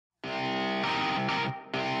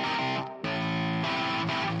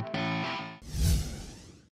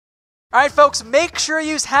All right, folks, make sure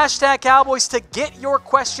you use hashtag Cowboys to get your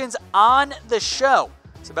questions on the show.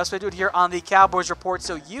 It's the best way to do it here on the Cowboys Report,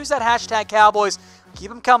 so use that hashtag Cowboys. Keep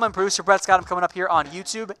them coming. Producer Brett's got them coming up here on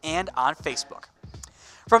YouTube and on Facebook.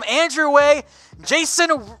 From Andrew Jason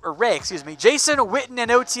Witten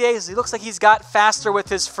and OTAs, he looks like he's got faster with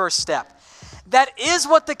his first step. That is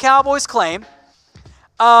what the Cowboys claim,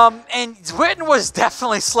 and Witten was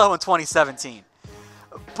definitely slow in 2017.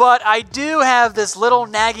 But I do have this little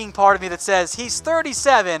nagging part of me that says he's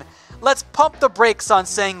 37. Let's pump the brakes on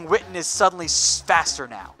saying Witten is suddenly faster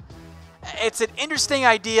now. It's an interesting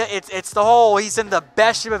idea. It's the whole he's in the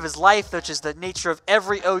best shape of his life, which is the nature of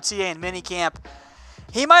every OTA and minicamp.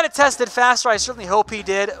 He might have tested faster. I certainly hope he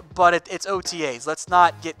did, but it's OTAs. Let's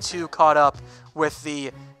not get too caught up with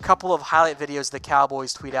the couple of highlight videos the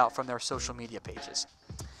Cowboys tweet out from their social media pages.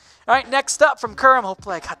 All right, next up from Kerm,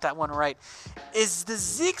 hopefully I got that one right, is the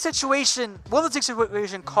Zeke situation. Will the Zeke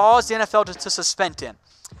situation cause the NFL to suspend him?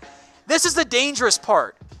 This is the dangerous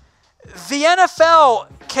part. The NFL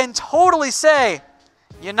can totally say,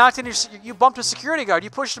 you bumped a security guard,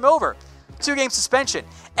 you pushed him over. 2-game suspension.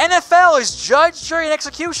 NFL is judge, jury, and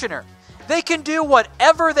executioner. They can do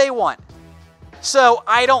whatever they want. So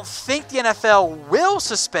I don't think the NFL will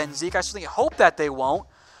suspend Zeke. I certainly hope that they won't.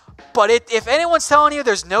 But if anyone's telling you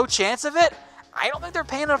there's no chance of it, I don't think they're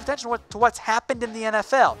paying enough attention to what's happened in the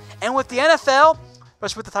NFL. And with the NFL,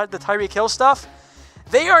 especially with the Tyreek Hill stuff,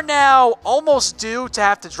 they are now almost due to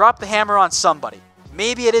have to drop the hammer on somebody.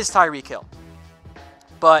 Maybe it is Tyreek Hill.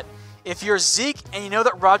 But if you're Zeke and you know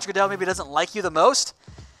that Roger Goodell maybe doesn't like you the most,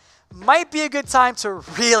 might be a good time to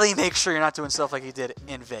really make sure you're not doing stuff like he did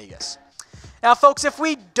in Vegas. Now, folks, if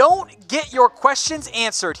we don't get your questions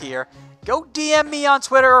answered here, go DM me on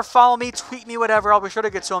Twitter or follow me, tweet me, whatever. I'll be sure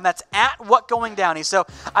to get to them. That's at WhatGoingDowney. So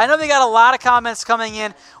I know they got a lot of comments coming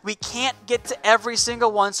in. We can't get to every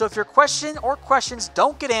single one. So if your question or questions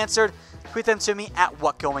don't get answered, tweet them to me at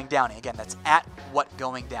WhatGoingDowney. Again, that's at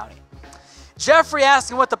WhatGoingDowney. Jeffrey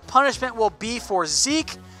asking what the punishment will be for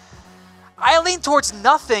Zeke. I lean towards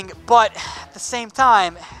nothing, but at the same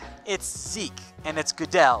time, it's Zeke and it's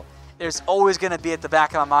Goodell. There's always going to be at the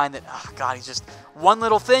back of my mind that, oh, God, he's just one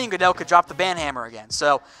little thing. Goodell could drop the banhammer again.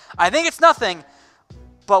 So I think it's nothing,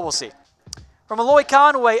 but we'll see. From Aloy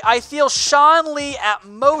Conway, I feel Sean Lee at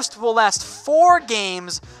most will last 4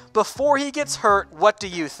 games before he gets hurt. What do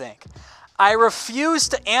you think? I refuse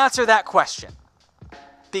to answer that question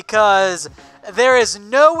because there is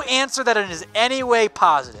no answer that is any way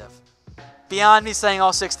positive beyond me saying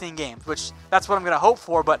all 16 games, which that's what I'm going to hope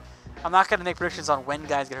for, but I'm not going to make predictions on when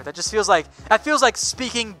guys get hurt. That feels like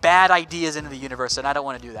speaking bad ideas into the universe, and I don't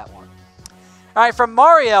want to do that one. All right, from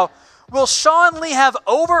Mario, will Sean Lee have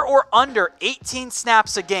over or under 18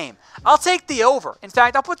 snaps a game? I'll take the over. In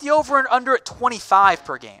fact, I'll put the over and under at 25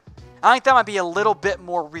 per game. I think that might be a little bit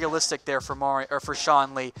more realistic there for for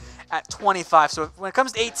Sean Lee at 25. So when it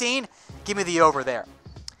comes to 18, give me the over there.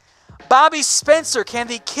 Bobby Spencer, can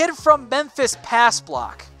the kid from Memphis pass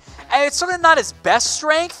block? And it's certainly not his best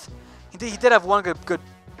strength. He did have one good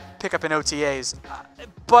pickup in OTAs.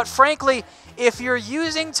 But frankly, if you're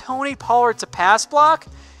using Tony Pollard to pass block,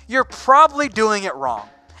 you're probably doing it wrong.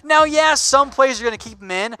 Now, yeah, some plays are going to keep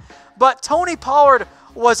him in, but Tony Pollard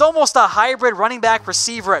was almost a hybrid running back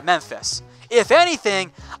receiver at Memphis. If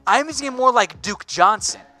anything, I'm using him more like Duke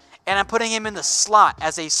Johnson, and I'm putting him in the slot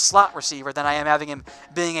as a slot receiver than I am having him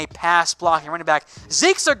being a pass blocking running back.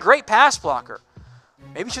 Zeke's a great pass blocker.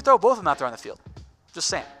 Maybe you should throw both of them out there on the field. Just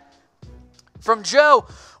saying. From Joe,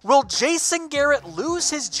 will Jason Garrett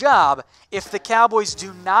lose his job if the Cowboys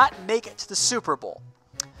do not make it to the Super Bowl?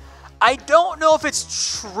 I don't know if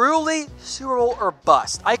it's truly Super Bowl or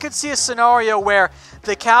bust. I could see a scenario where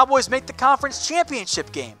the Cowboys make the conference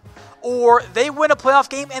championship game, or they win a playoff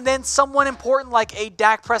game and then someone important like a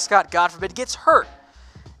Dak Prescott, God forbid, gets hurt.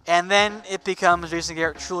 And then it becomes Jason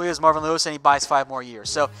Garrett truly is Marvin Lewis and he buys 5 more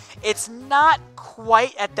years. So it's not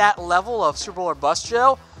quite at that level of Super Bowl or bust,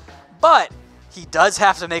 Joe, but he does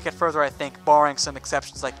have to make it further, I think, barring some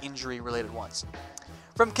exceptions like injury-related ones.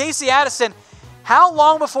 From Casey Addison, how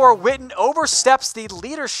long before Witten oversteps the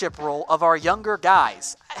leadership role of our younger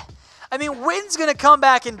guys? I mean, Witten's going to come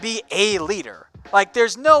back and be a leader. Like,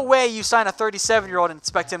 there's no way you sign a 37-year-old and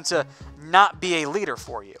expect him to not be a leader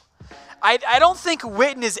for you. I don't think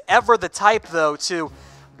Witten is ever the type, though, to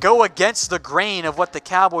go against the grain of what the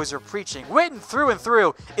Cowboys are preaching. Witten, through and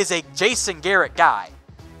through, is a Jason Garrett guy.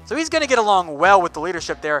 So he's going to get along well with the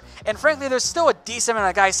leadership there. And frankly, there's still a decent amount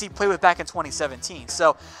of guys he played with back in 2017.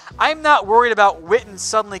 So I'm not worried about Witten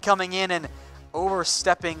suddenly coming in and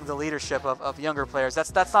overstepping the leadership of younger players.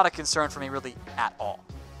 That's not a concern for me really at all.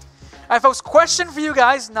 All right, folks, question for you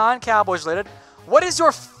guys, non-Cowboys related. What is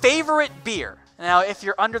your favorite beer? Now, if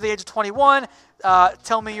you're under the age of 21,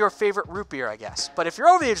 tell me your favorite root beer, I guess. But if you're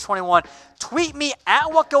over the age of 21, tweet me at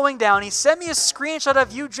WhatGoingDowney. Send me a screenshot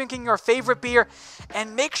of you drinking your favorite beer,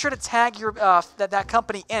 and make sure to tag your that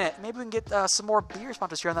company in it. Maybe we can get some more beer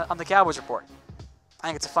sponsors here on the Cowboys Report. I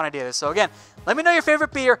think it's a fun idea. So again, let me know your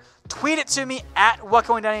favorite beer. Tweet it to me at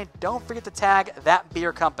WhatGoingDowney. Don't forget to tag that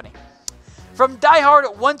beer company. From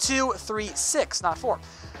DieHard1236, not 4.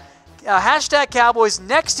 Hashtag Cowboys,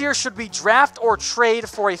 next year should we draft or trade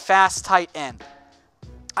for a fast tight end?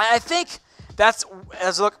 I think that's,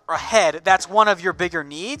 as I look ahead, that's one of your bigger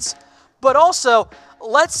needs. But also,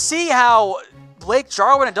 let's see how Blake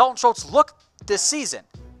Jarwin and Dalton Schultz look this season.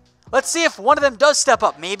 Let's see if one of them does step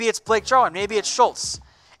up. Maybe it's Blake Jarwin, maybe it's Schultz.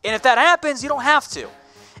 And if that happens, you don't have to.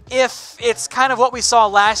 If it's kind of what we saw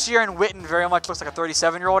last year and Witten very much looks like a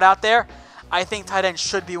 37-year-old out there, I think tight end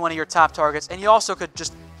should be one of your top targets. And you also could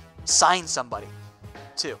just sign somebody,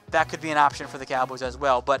 too. That could be an option for the Cowboys as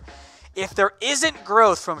well. But if there isn't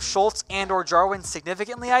growth from Schultz and or Jarwin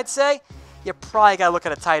significantly, I'd say, you probably got to look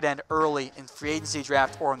at a tight end early in free agency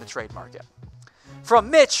draft or in the trade market.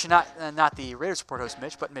 From Mitch, not the Raiders Report host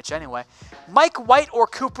Mitch, but Mitch anyway, Mike White or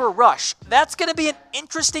Cooper Rush. That's going to be an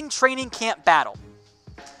interesting training camp battle.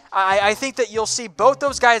 I think that you'll see both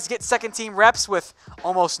those guys get second-team reps with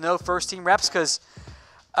almost no first-team reps because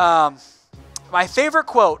my favorite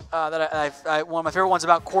quote one of my favorite ones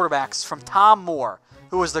about quarterbacks from Tom Moore,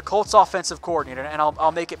 who was the Colts offensive coordinator, and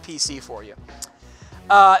I'll make it PC for you.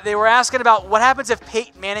 They were asking about what happens if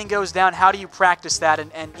Peyton Manning goes down, how do you practice that?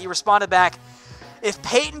 And he responded back, if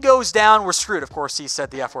Peyton goes down, we're screwed. Of course, he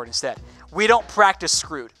said the F word instead. We don't practice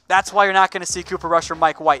screwed. That's why you're not going to see Cooper Rush or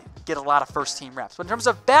Mike White get a lot of first-team reps. But in terms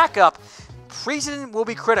of backup, preseason will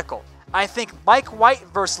be critical. I think Mike White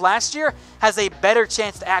versus last year has a better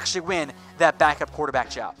chance to actually win that backup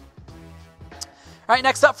quarterback job. All right,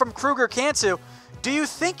 next up from Kruger Cantu. Do you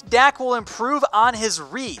think Dak will improve on his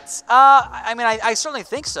reads? I certainly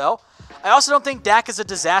think so. I also don't think Dak is a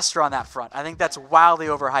disaster on that front. I think that's wildly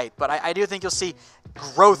overhyped. But I do think you'll see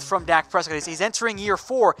growth from Dak Prescott. He's entering year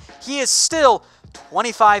 4. He is still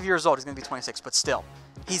 25 years old. He's going to be 26, but still,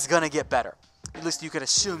 he's going to get better. At least you could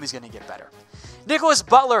assume he's going to get better. Nicholas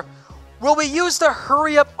Butler, will we use the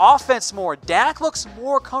hurry-up offense more? Dak looks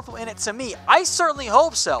more comfortable in it to me. I certainly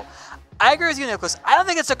hope so. I agree with you, Nicholas. I don't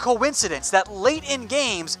think it's a coincidence that late in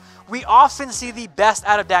games, we often see the best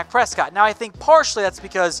out of Dak Prescott. Now, I think partially that's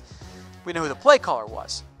because we know who the play caller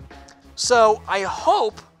was. So I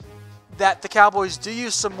hope that the Cowboys do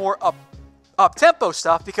use some more up-tempo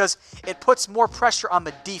stuff because it puts more pressure on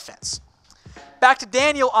the defense. Back to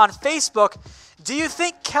Daniel on Facebook. Do you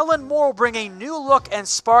think Kellen Moore will bring a new look and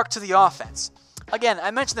spark to the offense? Again,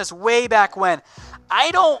 I mentioned this way back when.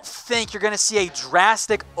 I don't think you're going to see a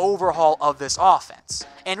drastic overhaul of this offense.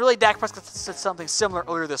 And really, Dak Prescott said something similar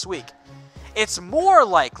earlier this week. It's more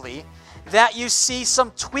likely that you see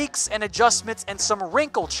some tweaks and adjustments and some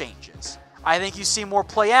wrinkle changes. I think you see more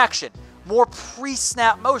play action, more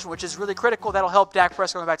pre-snap motion, which is really critical. That'll help Dak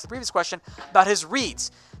Prescott, going back to the previous question, about his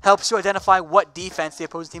reads. Helps you identify what defense the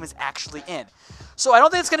opposing team is actually in. So I don't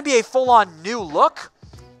think it's going to be a full-on new look,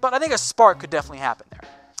 but I think a spark could definitely happen there.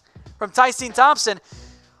 From Tyson Thompson,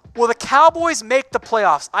 will the Cowboys make the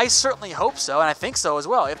playoffs? I certainly hope so, and I think so as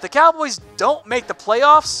well. If the Cowboys don't make the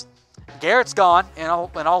playoffs, Garrett's gone in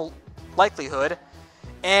all likelihood,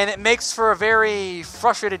 and it makes for a very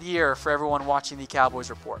frustrated year for everyone watching the Cowboys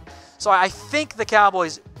Report. So I think the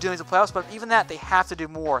Cowboys do make the playoffs, but even that, they have to do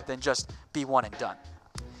more than just be one and done.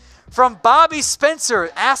 From Bobby Spencer,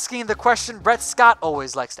 asking the question Brett Scott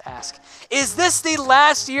always likes to ask. Is this the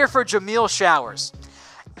last year for Jameill Showers?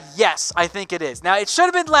 Yes, I think it is. Now, it should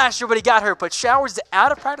have been last year, but he got hurt. But Showers is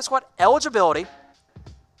out of practice squad eligibility.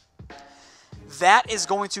 That is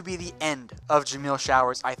going to be the end of Jameill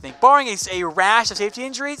Showers, I think. Barring a rash of safety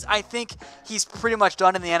injuries, I think he's pretty much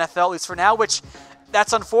done in the NFL, at least for now, which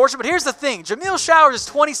that's unfortunate. But here's the thing. Jameill Showers is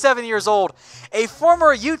 27 years old. A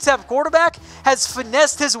former UTEP quarterback has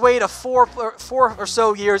finessed his way to four or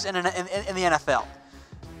so years in the NFL.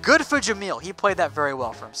 Good for Jameill. He played that very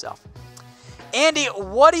well for himself. Andy,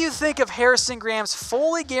 what do you think of Harrison Graham's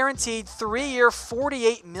fully guaranteed 3-year,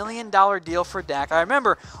 $48 million deal for Dak? I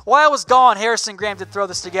remember while I was gone, Harrison Graham did throw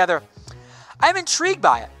this together. I'm intrigued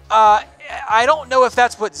by it. I don't know if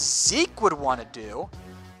that's what Zeke would want to do,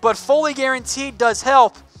 but fully guaranteed does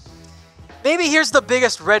help. Maybe here's the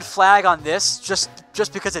biggest red flag on this, just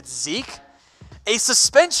because it's Zeke. A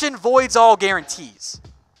suspension voids all guarantees.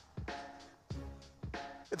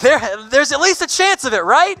 There's at least a chance of it,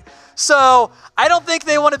 right? So I don't think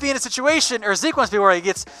they want to be in a situation, or Zeke wants to be where he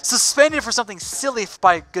gets suspended for something silly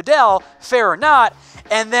by Goodell, fair or not,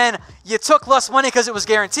 and then you took less money because it was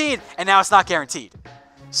guaranteed, and now it's not guaranteed.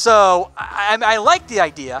 So I like the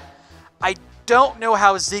idea. I don't know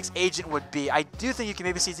how Zeke's agent would be. I do think you can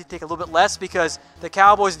maybe see Zeke take a little bit less because the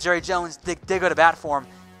Cowboys and Jerry Jones, they go to bat for him.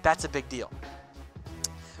 That's a big deal.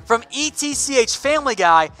 From ETCH Family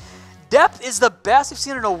Guy, depth is the best we've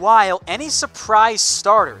seen in a while. Any surprise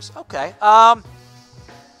starters? Okay.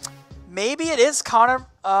 Maybe it is Connor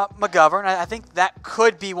McGovern. I think that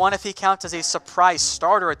could be one if he counts as a surprise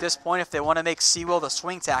starter at this point if they want to make Sewell the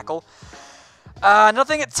swing tackle.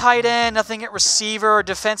 Nothing at tight end, nothing at receiver.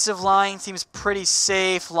 Defensive line seems pretty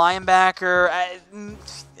safe. Linebacker,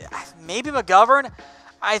 maybe McGovern.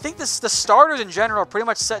 I think the starters in general are pretty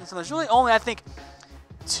much set in stone. There's really only, I think,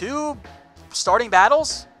 2 starting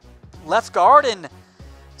battles, left guard and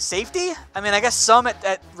safety. I mean, I guess some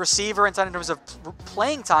at receiver and in terms of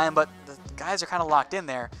playing time, but the guys are kind of locked in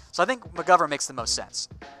there. So I think McGovern makes the most sense.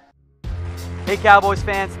 Hey Cowboys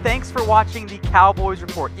fans, thanks for watching the Cowboys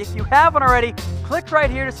Report. If you haven't already, click right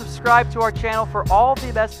here to subscribe to our channel for all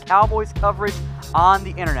the best Cowboys coverage on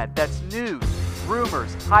the internet. That's news,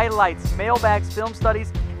 rumors, highlights, mailbags, film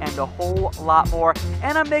studies, and a whole lot more.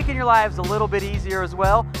 And I'm making your lives a little bit easier as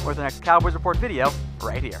well with the next Cowboys Report video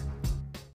right here.